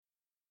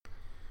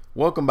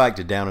Welcome back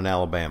to Down in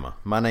Alabama.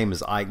 My name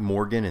is Ike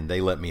Morgan, and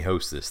they let me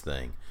host this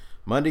thing.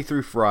 Monday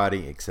through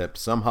Friday, except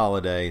some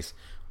holidays,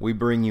 we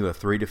bring you a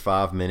 3 to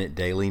 5 minute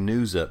daily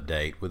news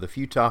update with a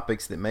few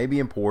topics that may be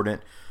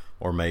important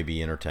or may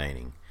be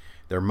entertaining.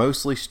 They're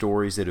mostly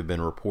stories that have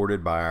been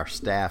reported by our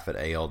staff at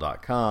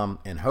AL.com,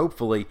 and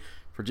hopefully,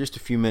 for just a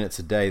few minutes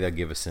a day, they'll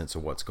give a sense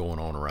of what's going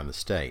on around the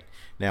state.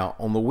 Now,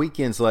 on the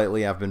weekends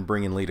lately, I've been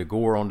bringing Lita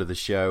Gore onto the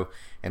show,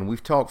 and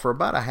we've talked for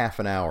about a half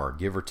an hour,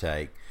 give or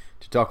take,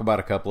 to talk about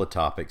a couple of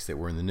topics that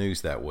were in the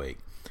news that week.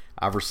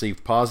 I've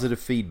received positive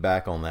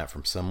feedback on that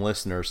from some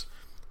listeners,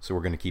 so we're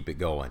going to keep it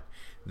going.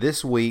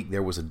 This week,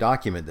 there was a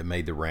document that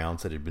made the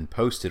rounds that had been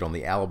posted on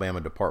the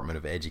Alabama Department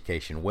of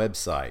Education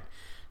website,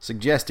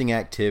 suggesting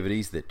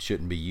activities that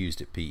shouldn't be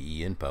used at PE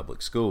in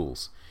public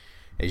schools.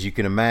 As you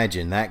can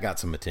imagine, that got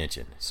some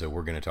attention, so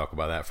we're going to talk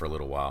about that for a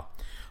little while.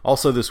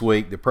 Also this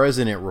week, the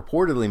president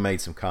reportedly made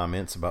some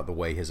comments about the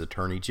way his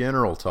attorney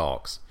general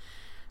talks.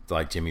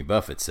 Like Jimmy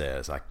Buffett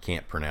says, I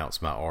can't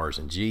pronounce my R's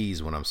and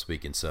G's when I'm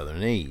speaking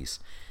Southernese,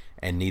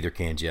 and neither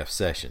can Jeff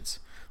Sessions.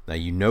 Now,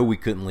 you know we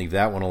couldn't leave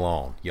that one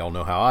alone. Y'all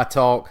know how I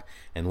talk,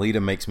 and Lita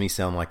makes me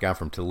sound like I'm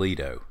from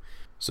Toledo.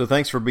 So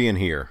thanks for being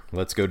here.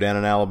 Let's go down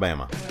in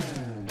Alabama.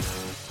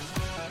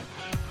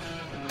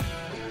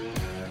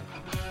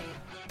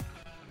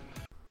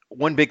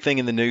 One big thing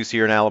in the news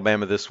here in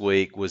Alabama this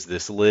week was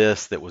this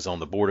list that was on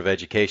the Board of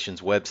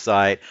Education's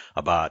website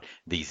about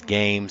these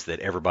games that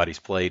everybody's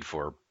played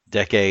for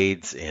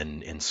decades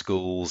in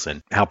schools,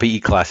 and how PE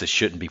classes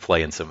shouldn't be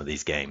playing some of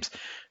these games.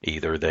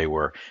 Either they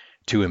were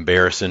too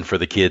embarrassing for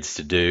the kids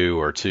to do,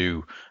 or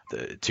too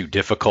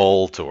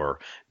difficult, or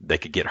they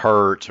could get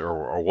hurt,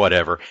 or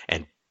whatever.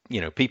 And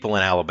people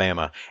in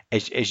Alabama,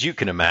 as you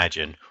can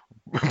imagine,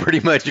 pretty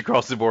much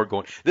across the board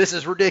going, this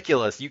is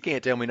ridiculous. You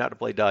can't tell me not to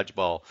play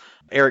dodgeball.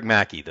 Eric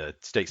Mackey, the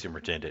state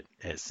superintendent,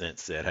 has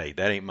since said, hey,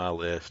 that ain't my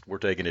list. We're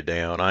taking it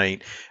down.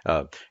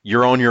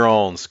 You're on your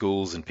own,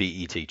 schools and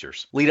PE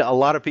teachers. Lita, a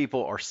lot of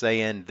people are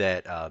saying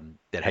that,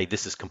 hey,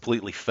 this is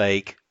completely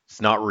fake.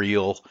 It's not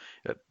real.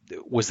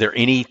 Was there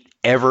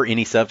ever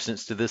any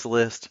substance to this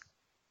list?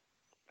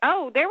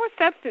 Oh, there was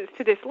substance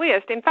to this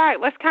list. In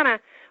fact, let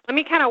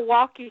me kind of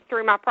walk you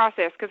through my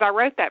process, because I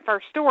wrote that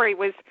first story.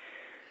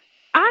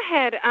 I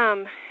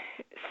had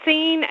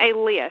seen a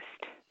list,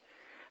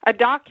 a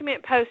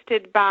document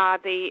posted by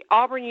the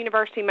Auburn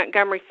University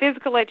Montgomery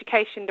Physical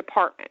Education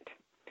Department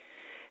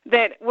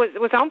that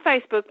was on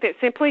Facebook that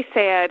simply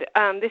said,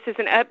 this is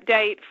an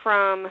update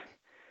from,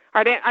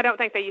 I don't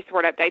think they used the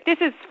word update.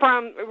 This is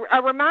from a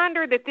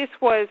reminder that this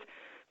was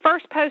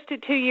first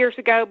posted 2 years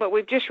ago, but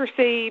we've just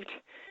received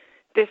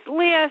this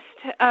list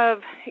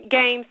of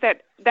games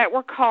that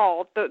were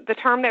called, the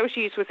term that was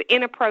used was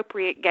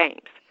inappropriate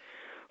games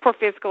for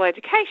physical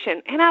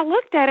education. And I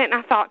looked at it and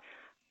I thought,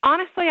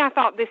 honestly,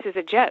 this is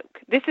a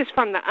joke. This is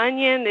from The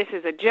Onion. This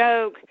is a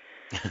joke.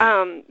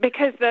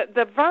 Because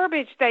the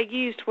verbiage they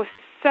used was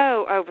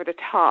so over the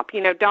top.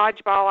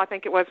 Dodgeball, I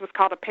think it was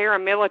called a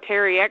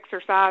paramilitary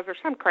exercise or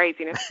some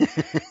craziness.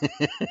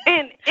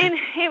 and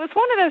it was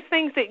one of those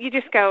things that you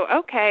just go,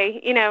 okay,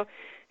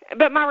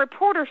 but my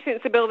reporter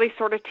sensibility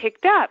sort of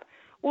ticked up.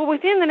 Well,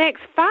 within the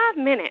next 5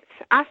 minutes,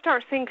 I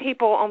start seeing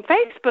people on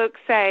Facebook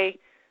say,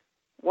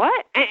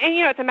 what? And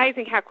it's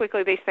amazing how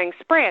quickly these things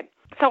spread.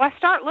 So I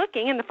start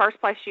looking, and the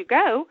first place you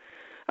go,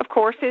 of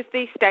course, is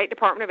the State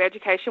Department of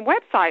Education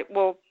website.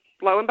 Well,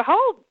 lo and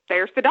behold,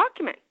 there's the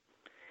document.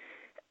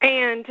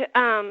 And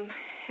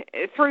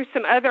through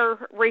some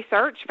other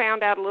research,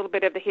 found out a little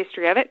bit of the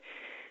history of it.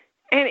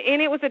 And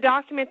it was a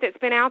document that's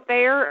been out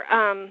there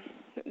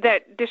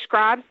that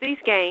describes these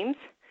games.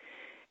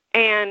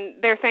 And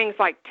there are things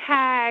like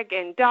tag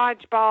and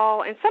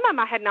dodgeball, and some of them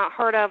I had not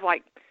heard of,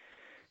 like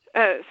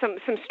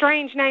some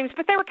strange names,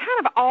 but they were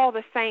kind of all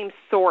the same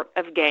sort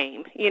of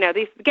game.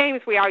 These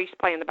games we all used to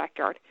play in the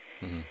backyard.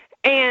 Mm-hmm.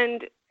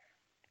 And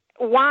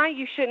why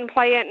you shouldn't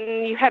play it,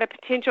 and you had a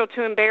potential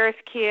to embarrass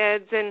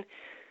kids, and,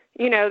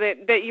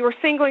 that you were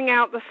singling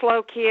out the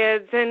slow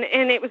kids, and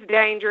it was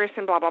dangerous,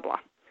 and blah, blah, blah.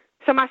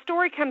 So my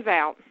story comes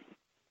out,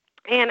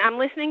 and I'm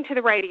listening to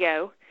the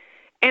radio,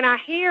 and I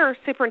hear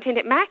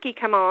Superintendent Mackey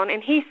come on,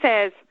 and he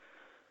says,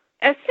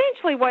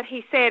 essentially what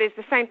he said is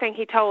the same thing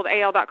he told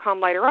AL.com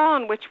later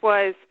on, which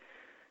was,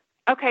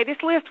 okay,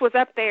 this list was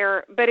up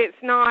there, but it's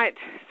not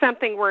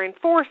something we're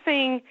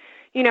enforcing.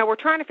 We're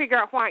trying to figure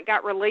out why it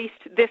got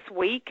released this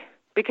week,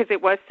 because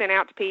it was sent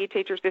out to PE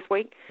teachers this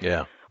week.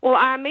 Yeah. Well,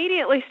 I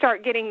immediately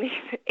start getting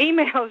these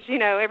emails,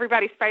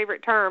 everybody's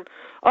favorite term.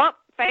 Oh,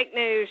 fake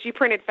news, you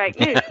printed fake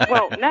news.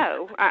 Well,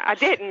 no, I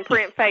didn't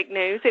print fake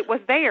news. It was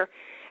there.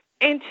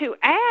 And to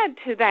add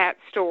to that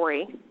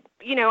story,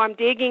 I'm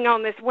digging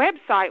on this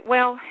website.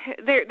 Well,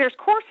 there's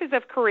courses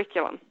of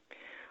curriculum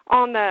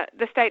on the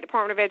State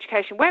Department of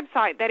Education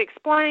website that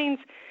explains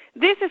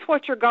this is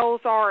what your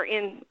goals are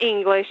in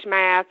English,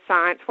 math,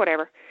 science,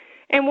 whatever.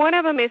 And one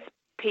of them is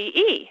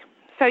PE.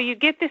 So you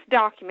get this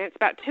document, it's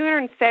about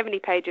 270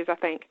 pages, I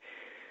think,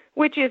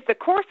 which is the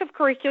course of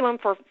curriculum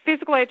for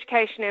physical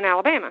education in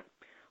Alabama.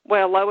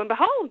 Well, lo and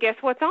behold, guess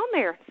what's on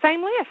there?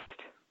 Same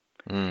list.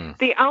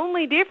 The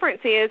only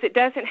difference is it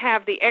doesn't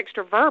have the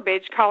extra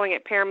verbiage calling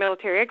it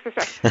paramilitary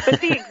exercise, but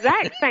the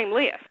exact same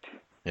list.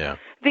 Yeah.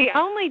 The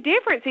only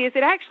difference is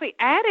it actually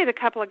added a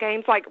couple of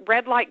games, like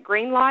red light,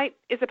 green light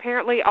is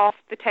apparently off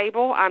the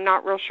table. I'm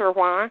not real sure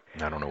why.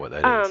 I don't know what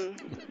that is.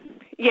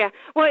 Yeah.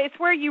 Well, it's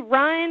where you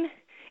run,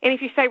 and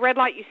if you say red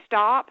light, you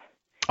stop.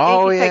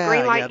 Oh, and if you yeah. say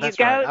green light, yeah, that's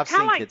you go. right. I've It's kind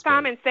seen of like kids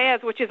Simon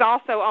Says, which is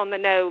also on the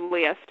no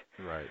list.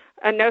 Right.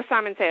 No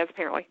Simon Says,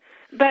 apparently.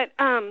 But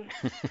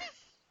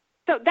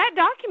so that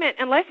document,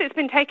 unless it's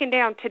been taken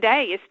down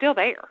today, is still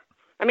there.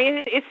 I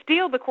mean, it's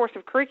still the course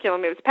of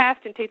curriculum. It was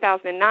passed in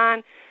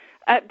 2009,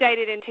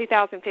 updated in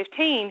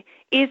 2015,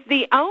 is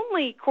the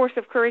only course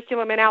of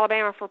curriculum in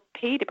Alabama for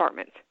PE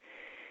departments.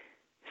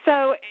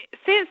 So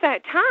since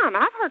that time,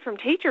 I've heard from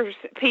teachers,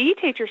 PE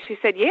teachers, who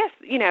said, yes,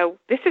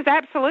 this is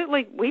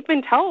absolutely, we've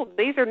been told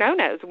these are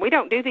no-nos. We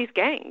don't do these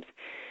games.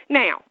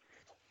 Now,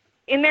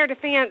 in their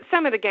defense,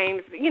 some of the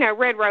games,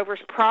 Red Rover's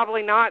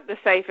probably not the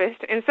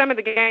safest, and some of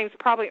the games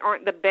probably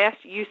aren't the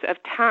best use of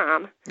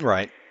time.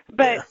 Right.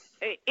 But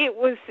it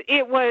was,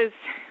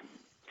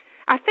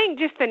 I think,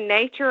 just the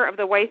nature of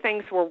the way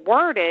things were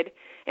worded,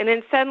 and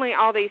then suddenly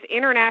all these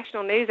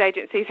international news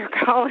agencies are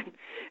calling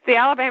the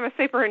Alabama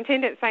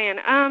superintendent saying,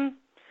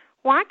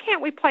 why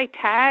can't we play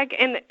tag?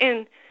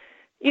 And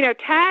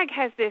tag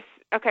has this,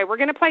 okay, we're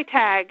going to play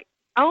tag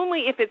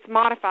only if it's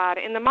modified,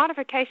 and the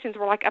modifications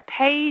were like a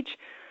page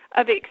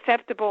of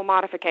acceptable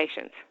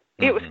modifications.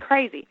 Mm-hmm. It was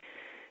crazy.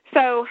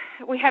 So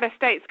we had a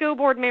state school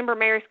board member,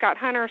 Mary Scott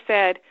Hunter,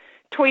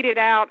 tweeted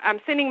out, I'm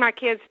sending my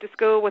kids to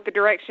school with the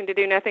direction to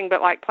do nothing but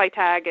like play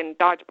tag and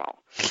dodgeball.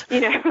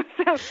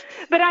 So,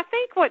 but I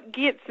think what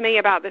gets me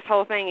about this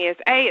whole thing is,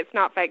 A, it's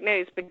not fake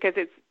news because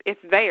it's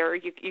there.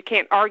 You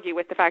can't argue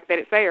with the fact that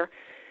it's there.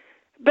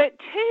 But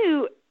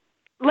two,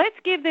 let's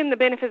give them the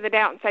benefit of the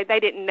doubt and say they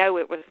didn't know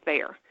it was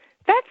there.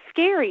 That's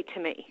scary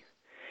to me.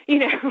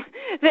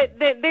 That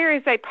there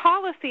is a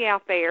policy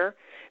out there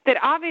that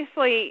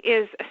obviously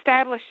is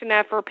established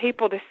enough for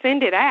people to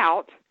send it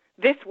out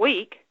this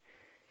week,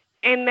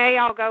 and they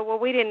all go, well,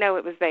 we didn't know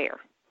it was there.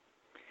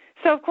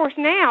 So, of course,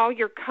 now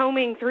you're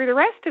combing through the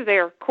rest of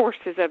their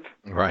courses of...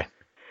 Right.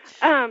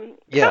 So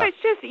it's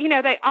just,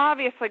 they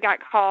obviously got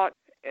caught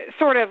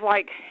sort of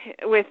like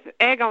with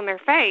egg on their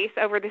face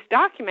over this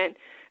document,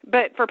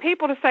 but for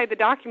people to say the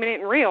document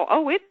isn't real,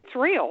 it's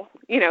real.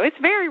 It's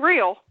very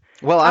real.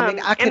 Well, I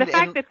mean, and the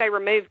fact that they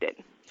removed it.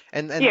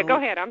 And go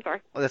ahead. I'm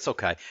sorry. Well, that's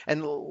okay.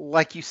 And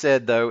like you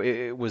said, though,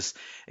 it was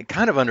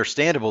kind of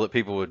understandable that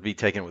people would be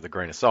taking it with a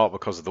grain of salt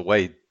because of the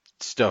way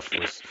stuff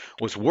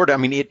was worded. I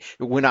mean,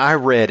 when I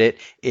read it,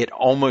 it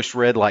almost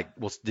read like,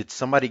 was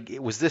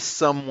this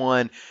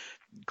someone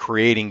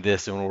creating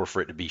this in order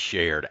for it to be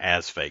shared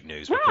as fake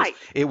news? Because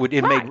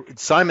made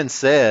Simon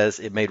Says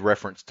it made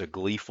reference to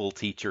gleeful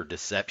teacher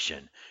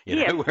deception,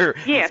 where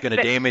it's going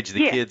to damage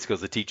the kids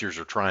because the teachers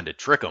are trying to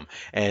trick them,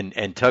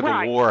 and tug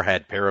of war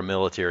had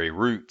paramilitary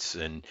roots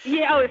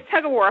it's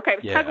tug of war. Okay,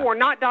 it was tug of war,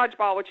 not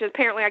dodgeball, which is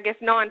apparently, I guess,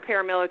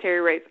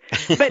 non-paramilitary roots.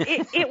 But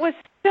it was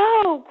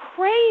so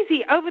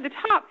crazy over the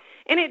top,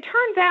 and it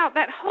turns out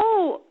that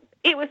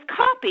it was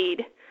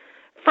copied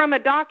from a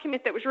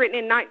document that was written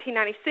in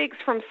 1996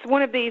 from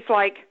one of these,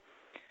 like,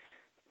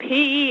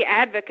 PE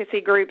advocacy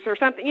groups or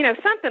something,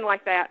 something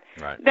like that,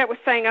 that was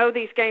saying,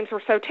 these games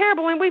were so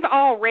terrible. And we've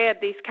all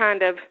read these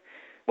kind of,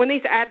 when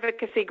these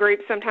advocacy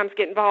groups sometimes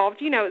get involved,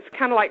 it's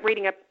kind of like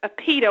reading a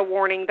PETA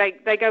warning.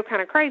 They go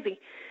kind of crazy.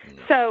 Yeah.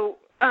 So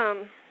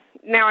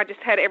now I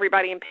just had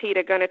everybody in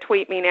PETA going to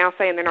tweet me now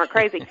saying they're not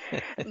crazy.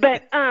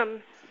 But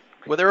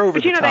well, they're over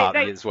the top,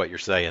 is what you're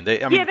saying. They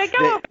go over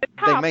the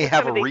top. They may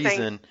have a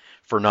reason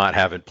for not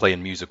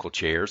playing musical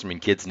chairs. I mean,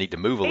 kids need to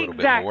move a little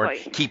bit more,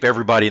 keep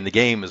everybody in the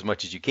game as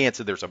much as you can,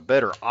 so there's a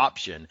better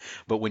option.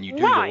 But when you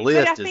do the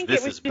list as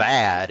this is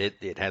bad,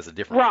 it has a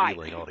different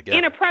feeling altogether.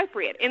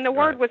 Inappropriate. And the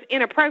word was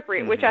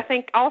inappropriate, which I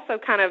think also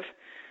kind of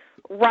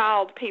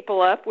riled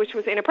people up, which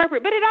was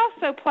inappropriate. But it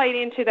also played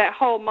into that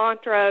whole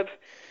mantra of,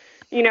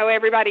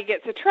 everybody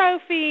gets a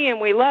trophy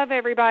and we love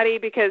everybody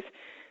because,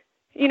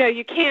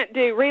 you can't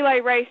do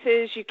relay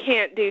races, you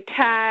can't do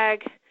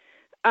tag,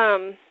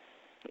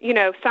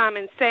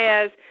 Simon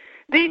Says,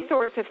 these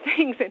sorts of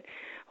things. And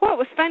what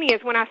was funny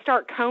is when I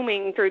start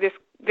combing through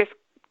this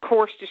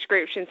course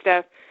description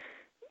stuff,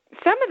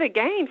 some of the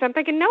games, I'm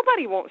thinking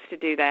nobody wants to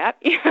do that.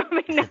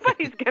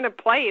 Nobody's going to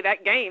play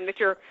that game that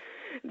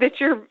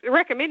you're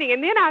recommending.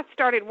 And then I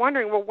started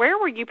wondering, well, where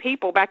were you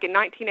people back in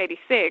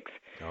 1986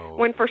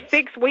 when for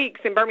 6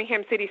 weeks in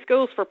Birmingham City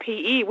Schools for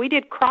PE, we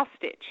did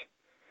cross-stitch,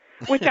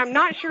 which I'm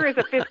not sure is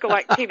a physical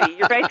activity.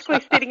 You're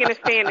basically sitting in a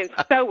stand and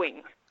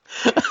sewing.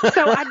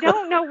 So I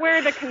don't know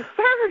where the concern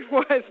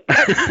was.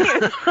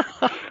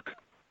 But,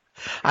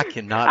 I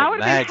cannot imagine. I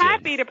would have been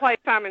happy to play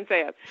Simon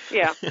Says.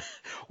 Yeah.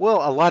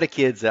 Well, a lot of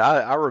kids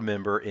I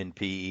remember in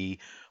PE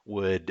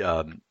would,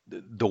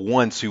 the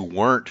ones who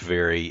weren't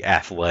very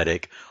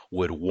athletic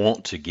would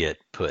want to get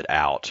put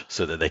out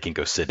so that they can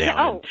go sit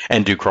down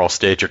and do cross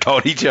stitch or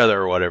talk to each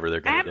other or whatever they're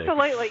going to do.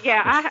 Absolutely.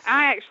 Yeah.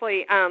 I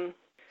actually,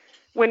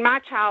 when my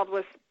child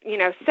was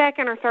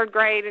second or third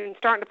grade and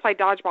starting to play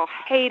dodgeball,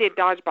 hated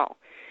dodgeball.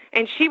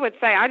 And she would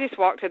say, I just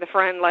walked to the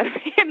front and let her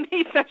hit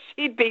me so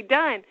she'd be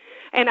done.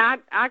 And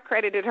I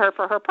credited her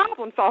for her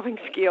problem-solving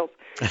skills.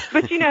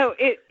 But,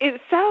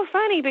 it's so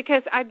funny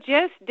because I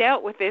just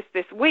dealt with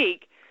this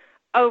week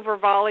over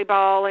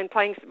volleyball and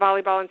playing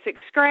volleyball in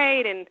sixth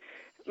grade. And,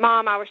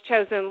 Mom, I was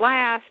chosen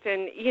last.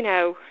 And,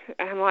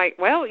 I'm like,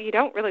 well, you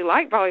don't really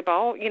like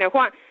volleyball.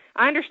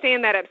 I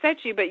understand that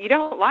upsets you, but you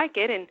don't like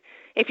it. And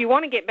if you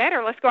want to get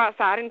better, let's go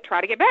outside and try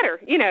to get better,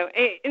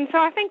 And so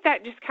I think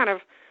that just kind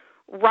of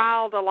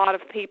riled a lot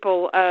of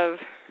people of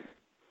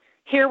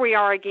here we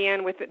are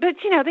again with it. But,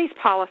 these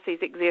policies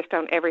exist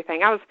on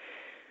everything. I was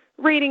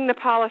reading the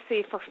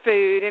policy for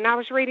food, and I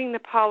was reading the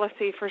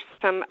policy for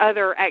some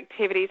other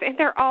activities, and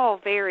they're all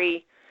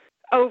very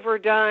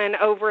overdone,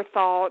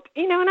 overthought.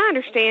 And I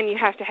understand you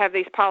have to have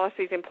these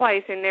policies in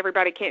place, and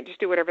everybody can't just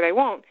do whatever they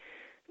want.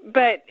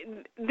 But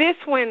this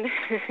one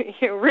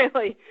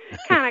really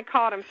kind of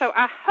caught them. So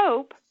I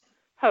hope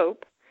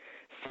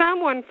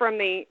someone from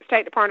the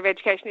State Department of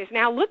Education is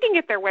now looking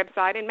at their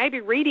website and maybe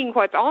reading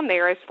what's on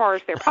there as far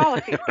as their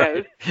policies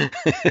goes,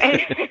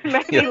 and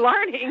maybe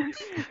learning,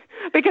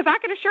 because I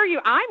can assure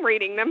you I'm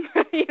reading them,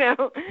 Yeah,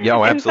 and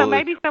absolutely. so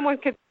maybe someone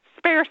could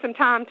spare some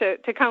time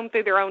to comb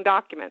through their own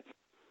documents.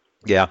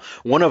 Yeah,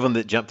 one of them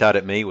that jumped out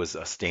at me was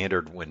a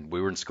standard when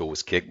we were in school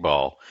was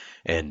kickball,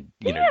 and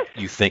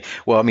you think,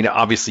 well, I mean,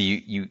 obviously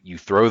you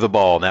throw the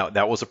ball. Now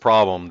that was a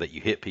problem that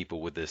you hit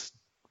people with this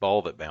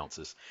ball that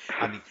bounces.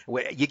 I mean,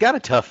 you got to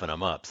toughen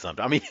them up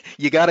sometimes. I mean,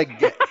 they've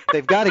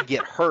got to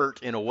get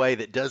hurt in a way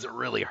that doesn't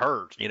really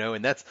hurt,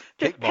 and that's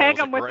just kickball. Peg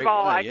them with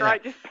ball,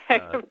 right? Just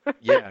peg them.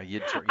 Yeah,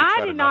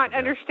 I did not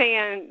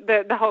understand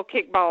the whole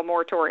kickball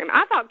moratorium.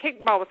 I thought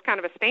kickball was kind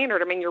of a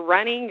standard. I mean, you're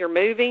running, you're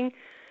moving.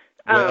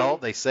 Well,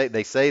 they say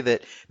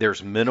that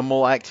there's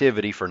minimal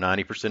activity for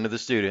 90% of the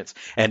students,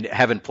 and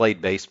having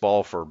played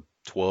baseball for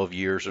 12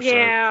 years or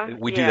so,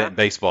 we do that in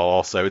baseball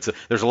also.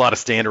 There's a lot of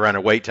stand around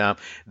and wait time.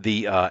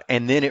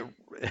 And then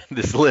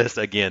this list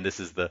again, this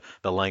is the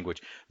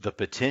language. The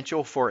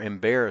potential for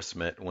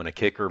embarrassment when a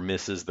kicker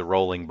misses the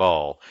rolling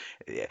ball.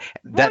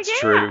 That's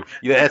true.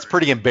 Yeah, that's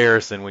pretty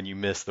embarrassing when you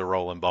miss the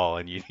rolling ball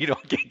and you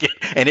don't get,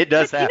 and it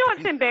does happen. You know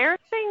what's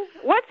embarrassing?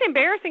 What's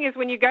embarrassing is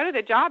when you go to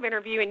the job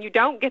interview and you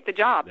don't get the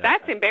job.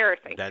 That's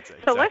embarrassing. That's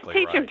exactly so let's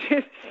teach them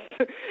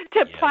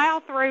to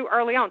plow through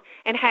early on.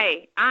 And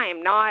hey, I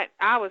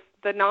was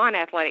the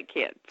non-athletic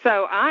kid,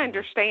 so I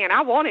understand.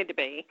 I wanted to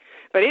be,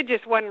 but it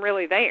just wasn't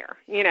really there,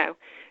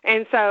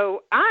 And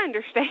so I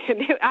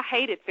understand. I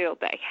hated field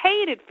day,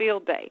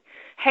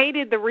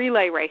 hated the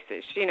relay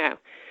races,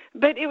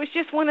 But it was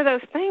just one of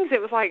those things.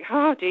 It was like,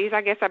 oh, geez,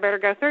 I guess I better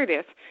go through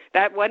this.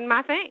 That wasn't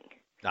my thing.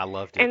 I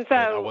loved it. And so,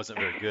 I wasn't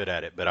very good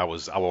at it, but I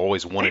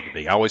always wanted to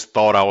be. I always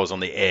thought I was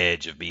on the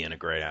edge of being a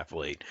great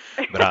athlete,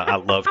 but I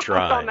love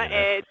trying. on the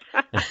edge.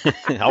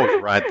 I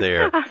was right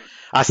there.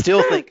 I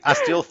still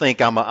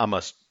think I'm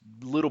a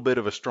little bit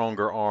of a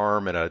stronger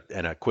arm and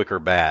a quicker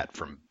bat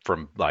from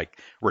like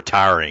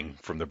retiring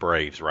from the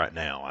Braves right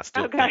now. I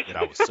still think that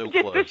I was so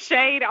just close. Just a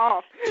shade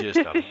off. Just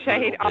a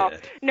shade off.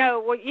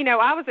 No, well,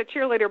 I was a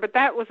cheerleader, but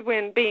that was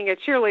when being a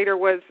cheerleader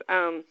was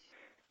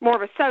more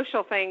of a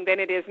social thing than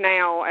it is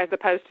now, as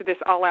opposed to this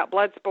all-out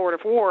blood sport of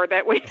war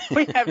that we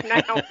have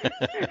now.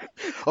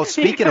 Oh,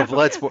 speaking of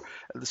blood sport,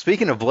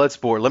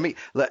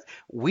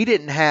 we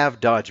didn't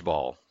have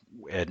dodgeball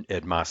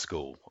at my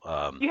school.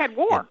 You had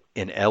war.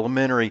 In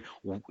elementary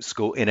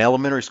school,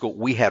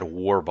 we had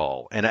war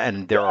ball,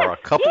 and there are a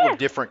couple of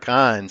different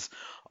kinds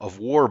of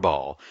war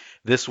ball.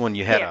 This one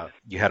you had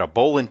a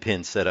bowling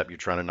pin set up you're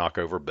trying to knock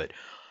over, but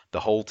the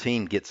whole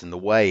team gets in the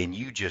way, and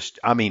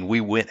we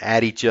went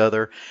at each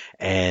other,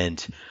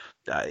 and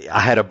I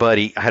had a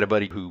buddy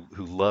who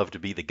loved to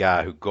be the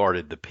guy who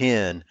guarded the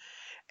pin,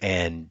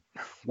 and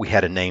we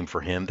had a name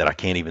for him that I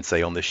can't even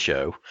say on this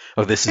show.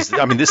 Oh,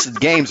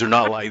 games are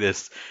not like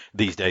this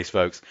these days,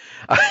 folks.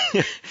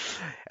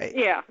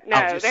 They're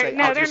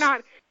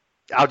not.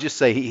 I'll just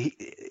say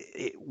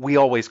we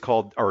always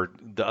called, or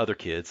the other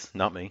kids,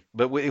 not me,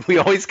 but we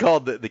always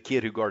called the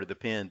kid who guarded the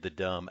pin the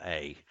dumb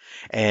A,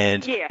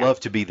 and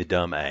loved to be the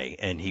dumb A,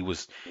 and he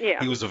was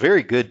a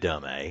very good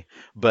dumb A,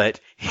 but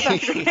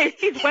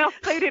he's well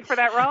suited for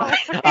that role.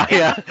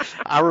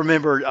 I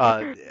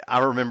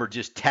remember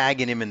just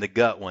tagging him in the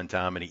gut one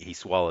time, and he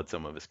swallowed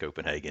some of his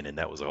Copenhagen, and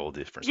that was a whole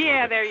different story.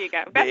 Yeah, there you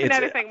go. That's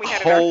another thing we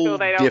had at our school.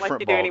 They don't let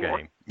you do anymore.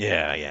 Game.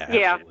 Yeah,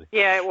 absolutely.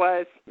 Yeah, it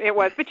was.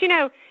 But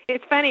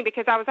it's funny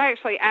because I was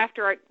actually,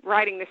 after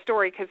writing this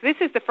story, because this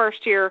is the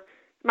first year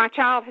my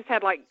child has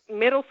had like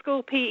middle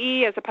school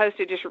PE as opposed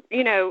to just,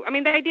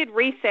 they did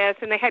recess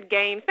and they had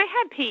games. They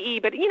had PE,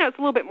 but, it's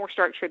a little bit more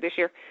structured this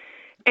year.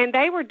 And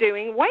they were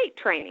doing weight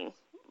training,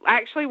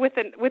 actually with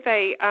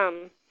a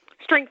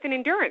strength and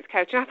endurance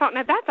coach. And I thought,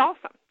 now that's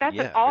awesome. That's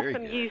an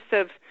awesome use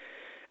of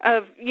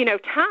time.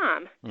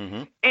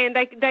 Mm-hmm. And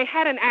they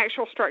had an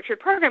actual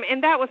structured program,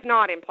 and that was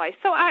not in place.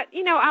 So I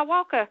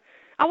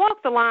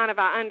walk the line of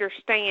I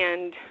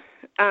understand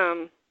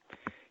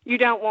you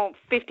don't want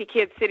 50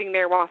 kids sitting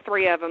there while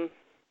 3 of them,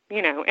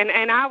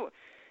 and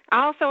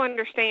I also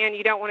understand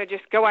you don't want to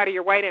just go out of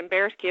your way to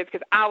embarrass kids,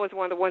 because I was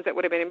one of the ones that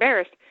would have been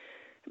embarrassed.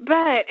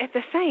 But at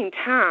the same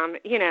time,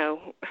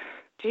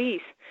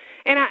 geez.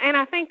 And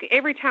I think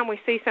every time we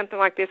see something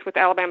like this with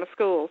Alabama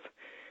schools,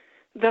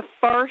 the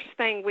first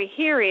thing we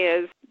hear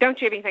is,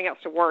 don't you have anything else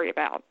to worry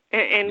about?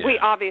 And we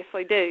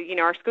obviously do.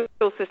 Our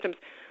school systems,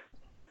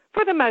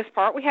 for the most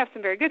part, we have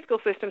some very good school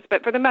systems,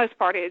 but for the most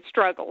part, it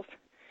struggles.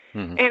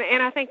 Mm-hmm.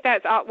 And I think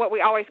that's what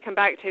we always come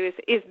back to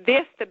is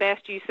this the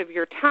best use of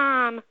your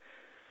time?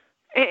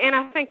 And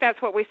I think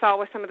that's what we saw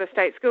with some of the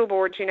state school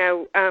boards,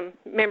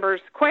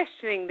 members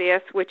questioning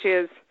this, which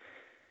is,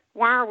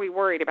 why are we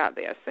worried about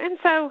this? And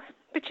so,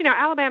 but,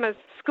 Alabama's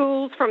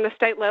schools from the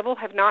state level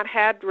have not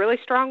had really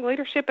strong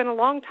leadership in a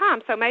long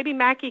time. So maybe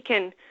Mackey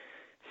can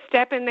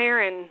step in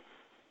there and,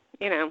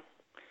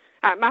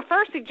 my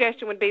first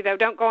suggestion would be, though,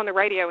 don't go on the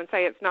radio and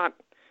say it's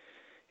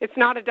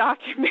not a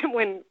document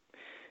when,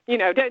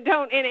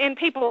 don't, and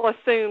people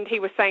assumed he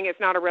was saying it's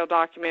not a real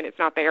document, it's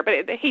not there.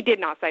 But he did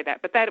not say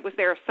that, but that was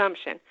their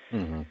assumption.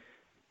 Mm-hmm.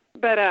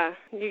 But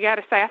you got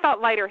to say, I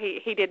thought later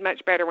he did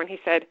much better when he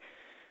said,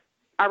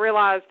 I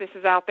realize this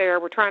is out there.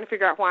 We're trying to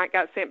figure out why it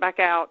got sent back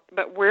out,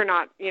 but we're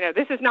not,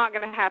 this is not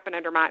going to happen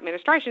under my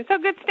administration. So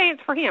good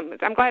stance for him.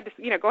 I'm glad to,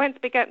 go ahead and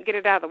speak up and get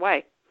it out of the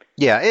way.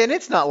 Yeah, and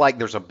it's not like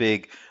there's a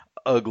big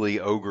ugly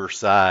ogre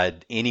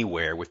side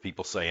anywhere with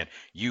people saying,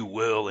 you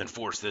will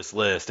enforce this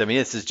list. I mean,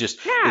 this is just,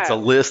 it's a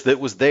list that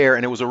was there,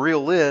 and it was a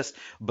real list,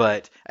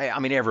 but, I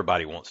mean,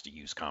 everybody wants to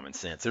use common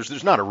sense.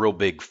 There's not a real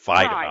big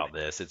fight about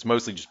this. It's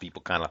mostly just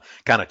people kind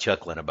of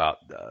chuckling about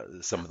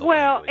some of the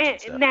language and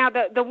stuff. Now,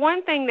 the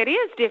one thing that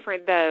is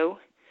different, though,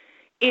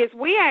 is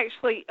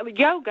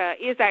yoga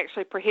is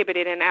actually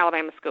prohibited in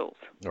Alabama schools.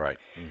 Right.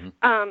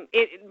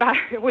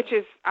 Mm-hmm. Which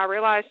is, I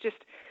realize, just,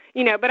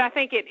 but I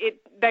think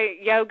the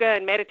yoga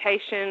and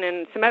meditation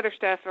and some other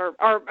stuff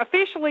are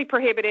officially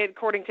prohibited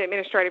according to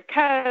administrative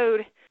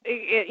code.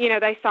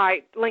 They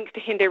cite links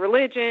to Hindu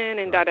religion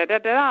and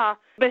da-da-da-da-da.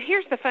 But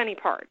here's the funny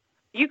part.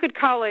 You could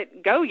call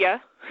it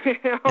Goya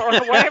or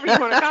whatever you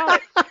want to call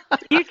it.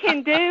 You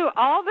can do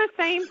all the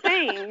same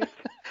things.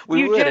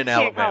 You just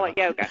can't call it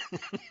yoga.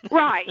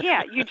 Right,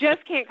 yeah. You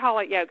just can't call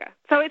it yoga.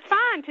 So it's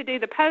fine to do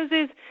the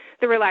poses,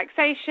 the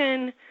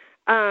relaxation,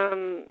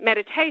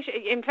 meditation.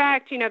 In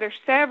fact, there's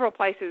several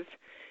places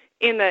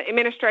in the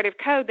administrative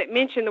code that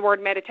mention the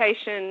word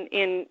meditation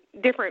in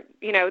different,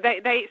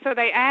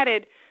 they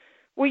added,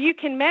 well, you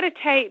can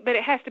meditate, but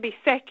it has to be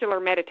secular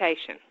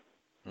meditation.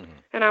 Mm-hmm.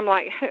 And I'm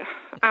like,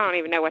 I don't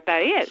even know what that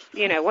is.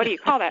 What do you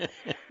call that?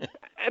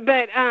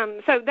 But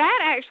so that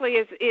actually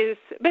is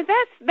but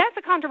that's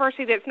a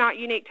controversy that's not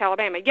unique to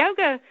Alabama.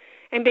 Yoga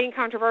and being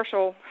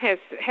controversial has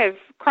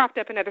cropped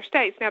up in other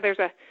states. Now there's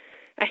a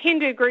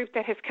Hindu group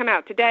that has come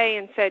out today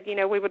and said,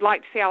 we would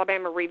like to see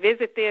Alabama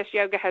revisit this.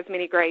 Yoga has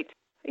many great,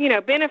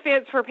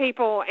 benefits for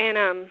people.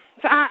 And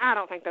so I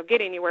don't think they'll get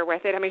anywhere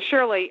with it. I mean,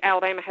 surely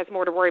Alabama has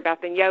more to worry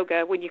about than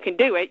yoga. When you can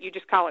do it, you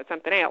just call it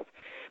something else.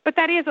 But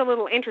that is a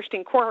little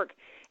interesting quirk.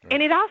 Right.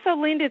 And it also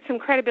lended some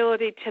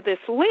credibility to this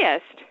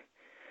list,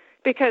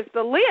 because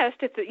the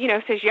list,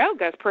 says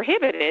yoga is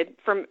prohibited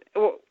from,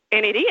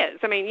 and it is.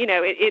 I mean,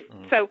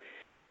 so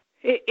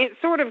it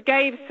sort of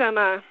gave some,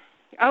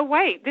 oh,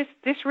 wait,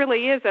 this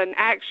really is an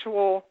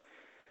actual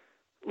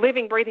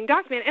living, breathing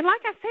document. And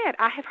like I said,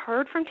 I have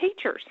heard from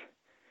teachers,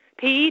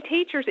 PE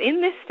teachers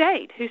in this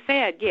state, who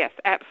said, yes,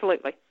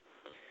 absolutely.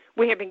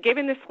 We have been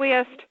given this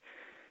list.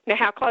 Now,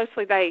 how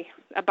closely they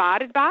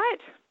abided by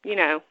it,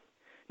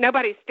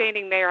 nobody's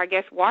standing there, I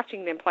guess,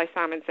 watching them play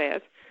Simon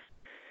Says.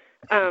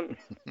 And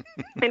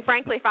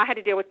frankly, if I had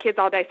to deal with kids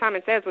all day,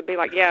 Simon Says would be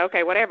like, yeah,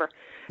 okay, whatever.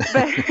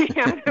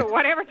 But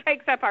whatever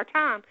takes up our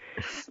time.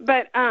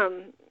 But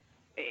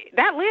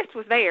that list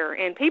was there,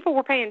 and people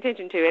were paying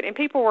attention to it, and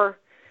people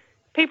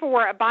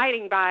were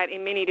abiding by it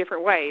in many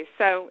different ways.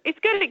 So it's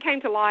good it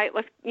came to light.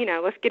 Let's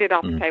get it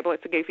off the table.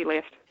 It's a goofy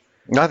list.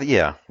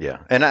 Yeah.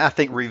 And I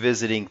think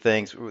revisiting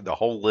things, the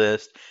whole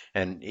list,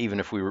 and even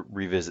if we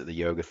revisit the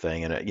yoga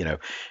thing and,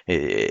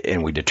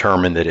 and we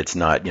determine that it's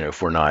not,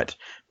 if we're not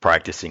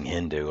practicing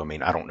Hindu, I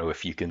mean, I don't know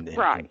if you can,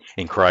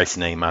 in Christ's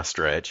name, I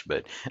stretch,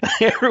 but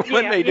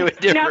everyone may do it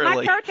differently. No,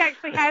 my church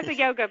actually has a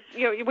yoga,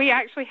 we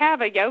actually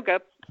have a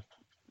yoga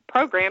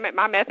program at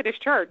my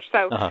Methodist church.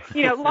 So,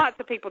 lots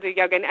of people do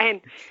yoga.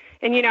 And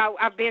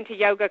I've been to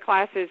yoga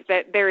classes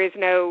that there is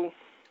no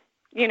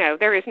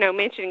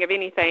mentioning of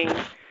anything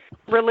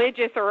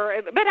religious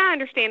but I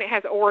understand it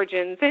has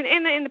origins.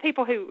 And the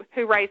people who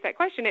raised that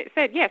question, it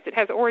said, yes, it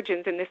has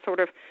origins in this sort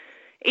of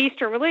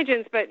Eastern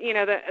religions. But,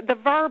 the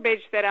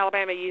verbiage that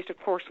Alabama used, of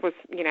course, was,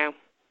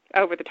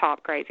 over the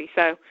top crazy.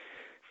 So,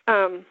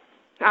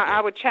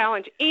 I would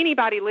challenge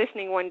anybody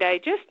listening one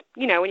day, just,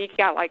 when you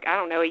got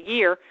a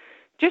year,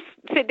 just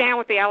sit down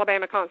with the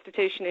Alabama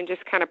Constitution and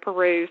just kind of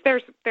peruse.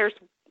 There's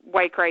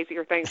way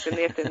crazier things than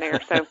this in there.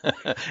 So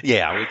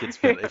yeah, we could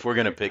spend, if we're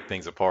going to pick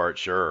things apart,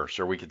 sure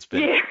we could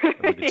spend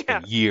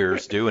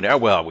years doing it.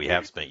 Well, we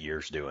have spent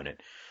years doing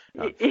it.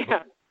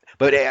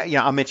 But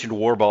I mentioned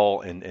war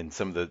ball and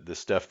some of the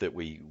stuff that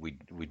we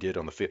did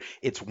on the field.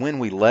 It's when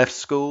we left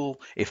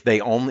school. If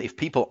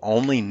people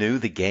only knew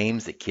the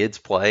games that kids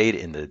played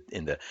in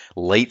the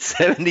late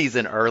 70s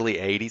and early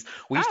 80s,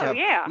 Oh,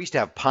 yeah. we used to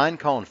have pine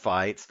cone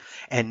fights,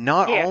 and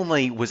not Yes.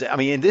 only was I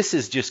mean, and this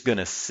is just going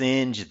to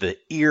singe the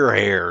ear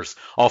hairs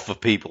off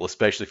of people,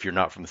 especially if you're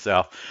not from the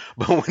South.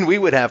 But when we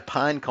would have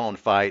pine cone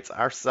fights,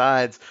 our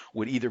sides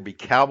would either be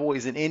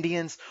Cowboys and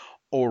Indians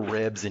or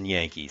Rebs and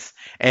Yankees.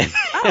 And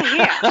Oh,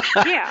 yeah.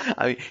 Yeah.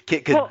 I mean,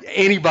 could Well,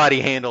 anybody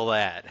handle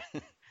that?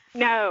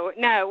 no,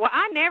 no. Well,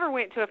 I never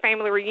went to a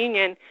family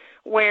reunion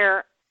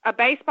where a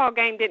baseball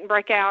game didn't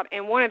break out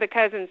and one of the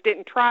cousins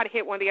didn't try to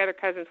hit one of the other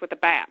cousins with a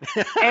bat,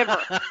 ever.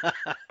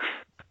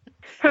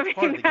 I part of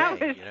mean, the that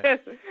game, was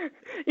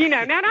you know?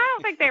 just, now I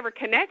don't think they were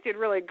connected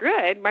really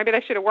good. Maybe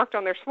they should have worked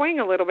on their swing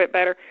a little bit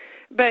better.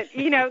 But,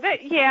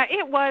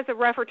 it was a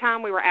rougher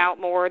time. We were out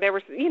more. There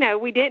was,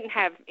 we didn't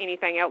have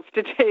anything else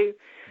to do.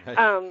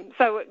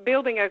 So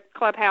building a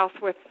clubhouse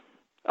with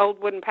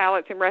old wooden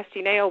pallets and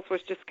rusty nails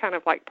was just kind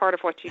of like part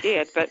of what you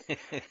did. But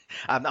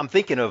I'm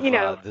thinking of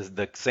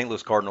the St.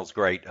 Louis Cardinals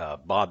great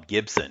Bob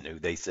Gibson, who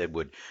they said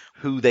would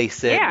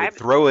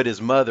throw at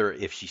his mother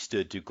if she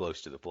stood too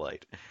close to the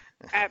plate.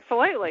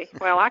 Absolutely.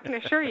 Well, I can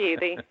assure you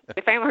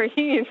the family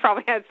reunions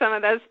probably had some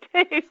of those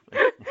too.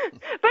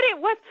 But it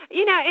was,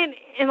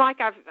 and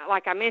like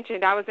I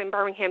mentioned, I was in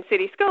Birmingham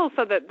City Schools,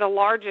 so the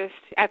largest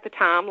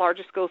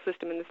school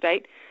system in the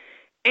state.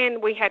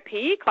 And we had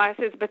PE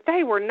classes, but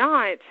they were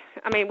not,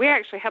 we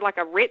actually had like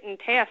a written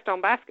test on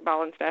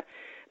basketball and stuff.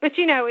 But,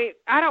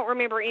 I don't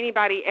remember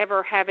anybody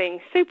ever having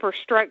super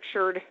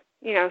structured,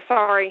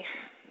 sorry,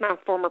 my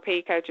former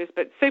PE coaches,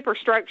 but super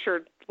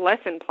structured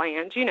lesson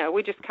plans.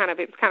 We just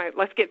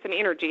let's get some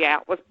energy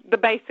out was the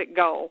basic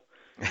goal.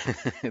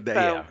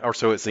 Yeah, or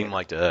so it seemed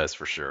like to us,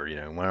 for sure.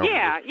 Why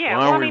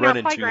are we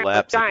running our 2 playground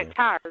laps was giant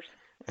tires.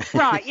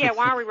 Right, yeah,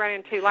 why are we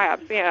running 2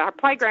 laps? Yeah, our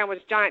playground was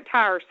giant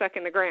tires stuck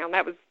in the ground.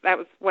 That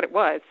was what it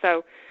was. So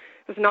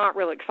it was not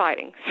real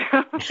exciting.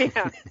 So,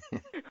 yeah.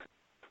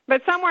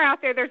 But somewhere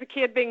out there's a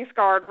kid being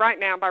scarred right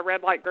now by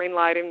red light, green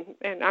light,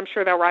 and I'm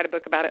sure they'll write a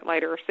book about it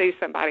later or sue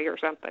somebody or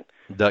something.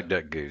 Duck,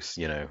 duck, goose,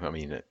 Yes.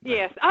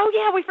 Oh,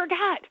 yeah, we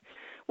forgot.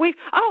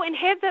 And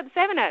Heads Up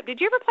 7-Up. Did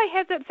you ever play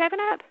Heads Up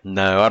 7-Up?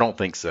 No, I don't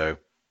think so.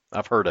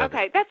 I've heard of it.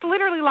 Okay, that's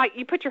literally like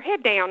you put your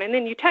head down and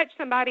then you touch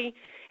somebody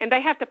and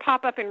they have to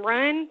pop up and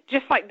run,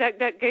 just like Duck,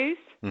 Duck, Goose.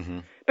 Mm-hmm.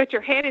 But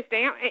your head is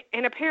down,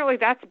 and apparently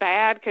that's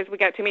bad because we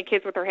got too many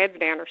kids with their heads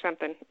down or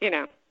something,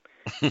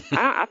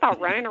 I thought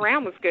running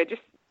around was good.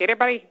 Just hit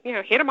everybody,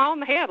 hit them all in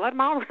the head, let them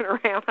all run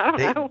around. I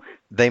don't know.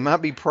 They might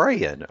be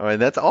praying.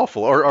 That's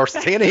awful. Or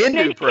saying a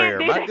Hindu prayer.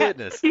 My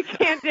goodness. You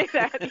can't do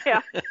that.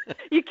 Yeah,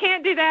 you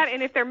can't do that.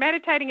 And if they're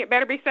meditating, it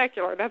better be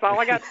secular. That's all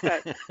I got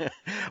to say.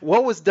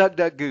 What was Duck,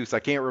 Duck, Goose? I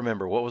can't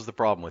remember. What was the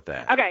problem with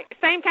that? Okay,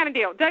 same kind of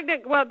deal. Duck, Duck.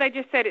 Well, they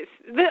just said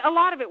a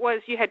lot of it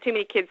was you had too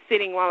many kids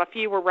sitting while a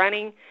few were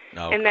running,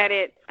 and that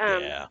it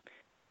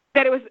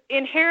that it was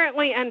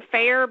inherently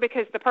unfair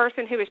because the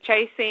person who was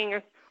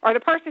chasing or the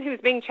person who was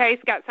being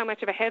chased got so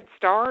much of a head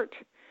start,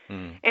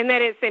 and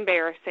that it's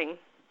embarrassing.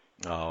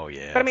 Oh,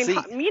 yeah. But,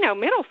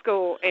 middle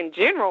school in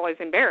general is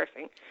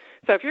embarrassing.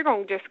 So if you're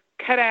going to just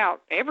cut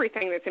out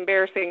everything that's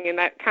embarrassing in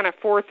that kind of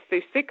 4th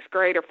through 6th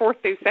grade or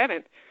 4th through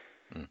 7th,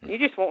 you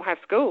just won't have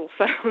school.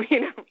 So,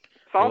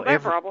 solve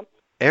that problem.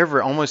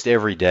 Almost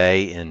every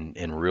day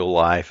in real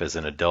life as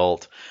an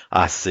adult,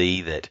 I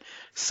see that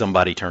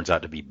somebody turns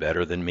out to be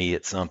better than me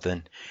at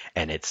something,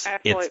 and it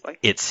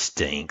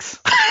stinks.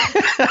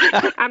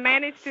 I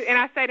managed to, and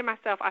I say to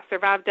myself, I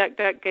survived Duck,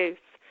 Duck, Goose.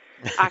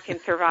 I can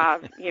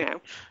survive,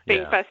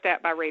 being fussed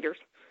at by readers.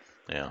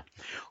 Yeah.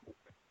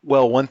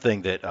 Well, one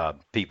thing that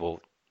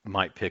people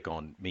might pick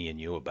on me and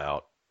you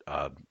about,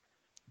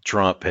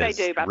 Trump has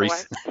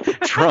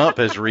Trump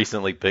has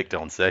recently picked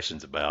on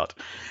Sessions about,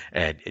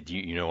 and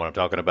you know what I'm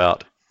talking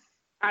about?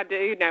 I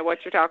do know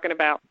what you're talking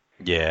about.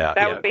 Yeah,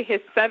 that would be his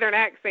Southern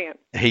accent.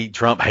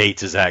 Trump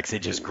hates his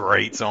accent; it just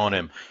grates on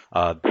him.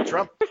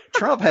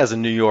 Trump has a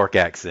New York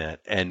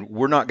accent, and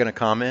we're not going to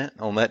comment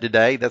on that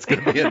today. That's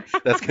going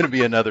to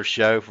be another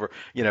show for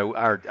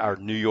our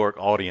New York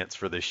audience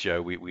for this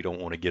show. We don't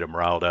want to get them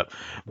riled up,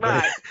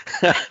 right?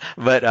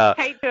 But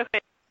hate to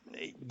offend.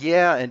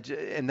 Yeah,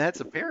 and that's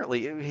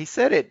apparently he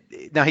said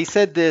it. Now he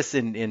said this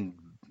in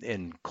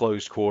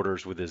closed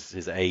quarters with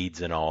his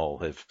aides and all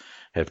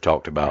have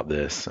talked about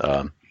this.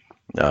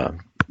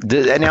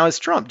 Now is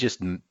Trump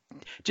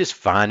just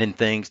finding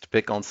things to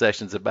pick on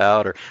Sessions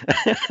about, or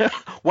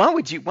why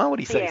would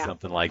he say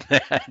something like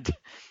that?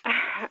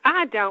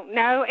 I don't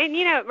know. And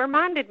it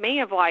reminded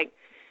me of like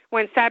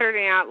when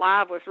Saturday Night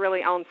Live was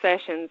really on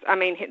Sessions.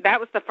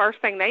 That was the first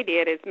thing they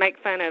did is make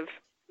fun of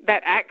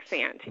that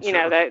accent,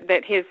 Sure.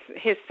 that his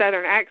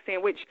Southern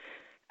accent, which,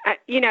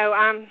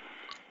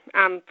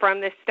 I'm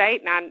from this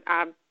state and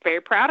I'm very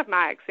proud of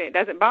my accent. It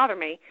doesn't bother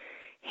me.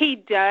 He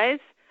does.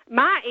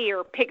 My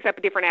ear picks up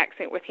a different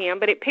accent with him,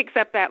 but it picks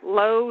up that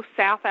low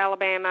South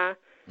Alabama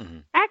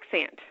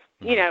accent.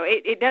 You know,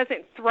 it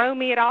doesn't throw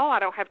me at all. I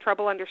don't have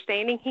trouble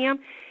understanding him.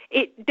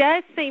 It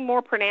does seem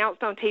more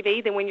pronounced on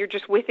TV than when you're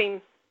just with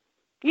him,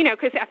 you know,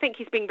 because I think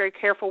he's being very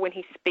careful when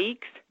he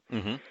speaks.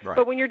 Mm-hmm. Right.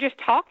 But when you're just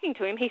talking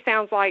to him, he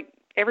sounds like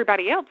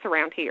everybody else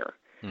around here.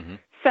 Mm-hmm.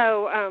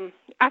 So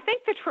I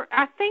think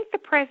the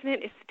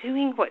president is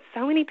doing what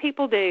so many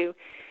people do,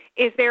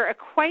 is they're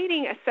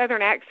equating a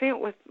Southern accent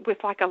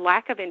with like a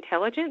lack of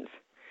intelligence.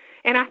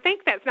 And I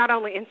think that's not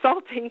only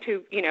insulting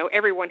to, you know,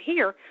 everyone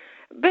here,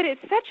 but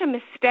it's such a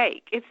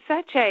mistake. It's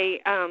such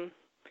a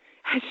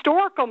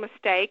historical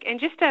mistake, and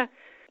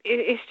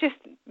it's just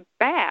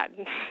bad.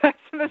 That's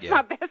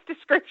my best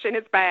description.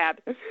 It's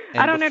bad.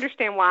 I don't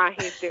understand why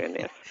he's doing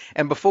this.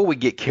 And before we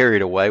get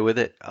carried away with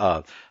it,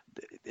 I'm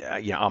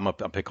gonna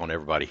pick on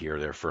everybody here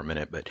there for a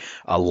minute, but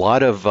a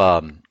lot of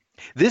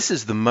this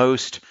is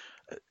the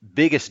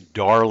biggest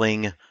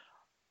darling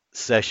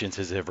Sessions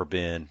has ever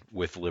been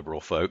with liberal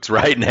folks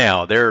right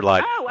now. They're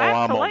like,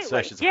 I'm on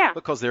Sessions,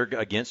 because they're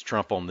against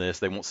Trump on this.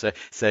 They won't say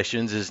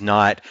Sessions is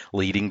not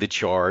leading the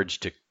charge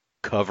to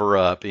cover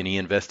up any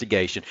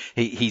investigation.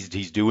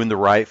 He's doing the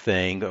right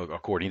thing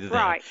according to them.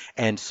 Right.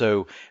 And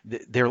so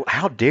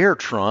how dare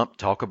Trump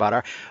talk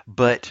about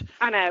but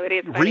I know it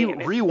is funny,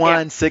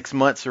 rewind 6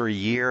 months or a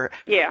year.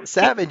 Yeah.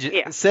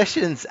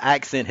 Sessions'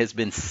 accent has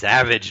been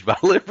savaged by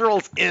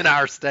liberals in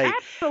our state.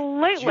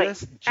 Absolutely.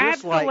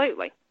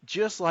 Absolutely.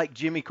 Just like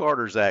Jimmy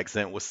Carter's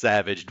accent was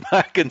savaged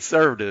by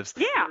conservatives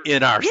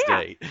in our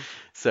state.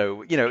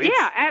 So, you know,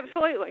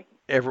 absolutely.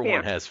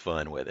 Everyone has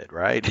fun with it,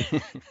 right?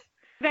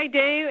 They do,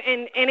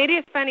 and it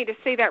is funny to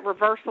see that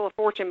reversal of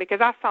fortune,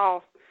 because I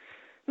saw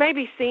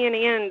maybe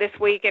CNN this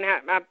week, and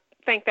I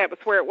think that was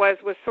where it was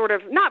sort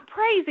of not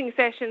praising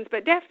Sessions,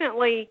 but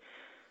definitely,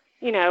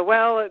 you know,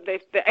 well,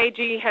 the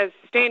AG has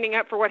standing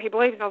up for what he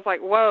believes. And I was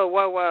like,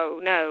 whoa,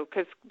 no,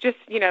 because just,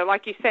 you know,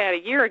 like you said, a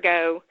year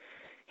ago,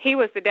 he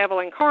was the devil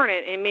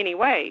incarnate in many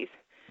ways.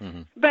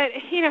 Mm-hmm. But,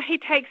 you know, he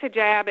takes a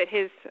jab at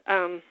his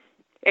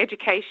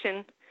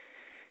education,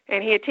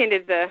 and he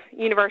attended the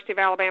University of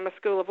Alabama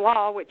School of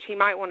Law, which he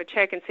might want to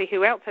check and see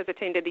who else has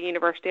attended the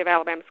University of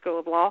Alabama School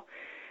of Law.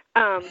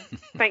 I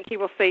think he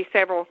will see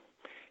several,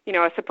 you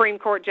know, a Supreme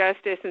Court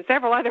justice and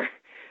several other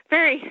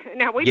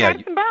now we've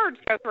had some birds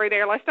go through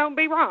there. Let's don't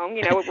be wrong,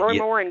 you know, with Roy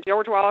Moore and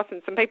George Wallace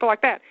and some people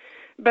like that.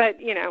 But,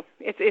 you know,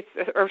 it's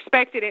a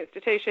respected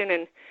institution,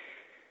 and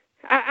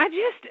I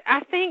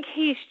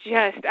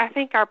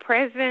think our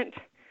president,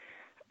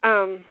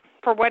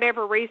 for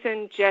whatever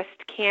reason, just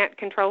can't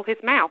control his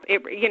mouth.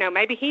 You know,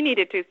 maybe he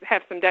needed to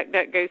have some duck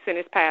goose in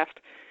his past.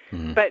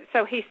 Mm-hmm. But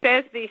so he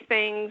says these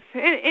things,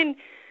 and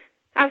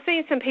I've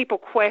seen some people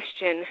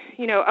question,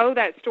 you know,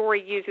 that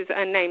story uses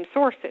unnamed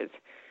sources.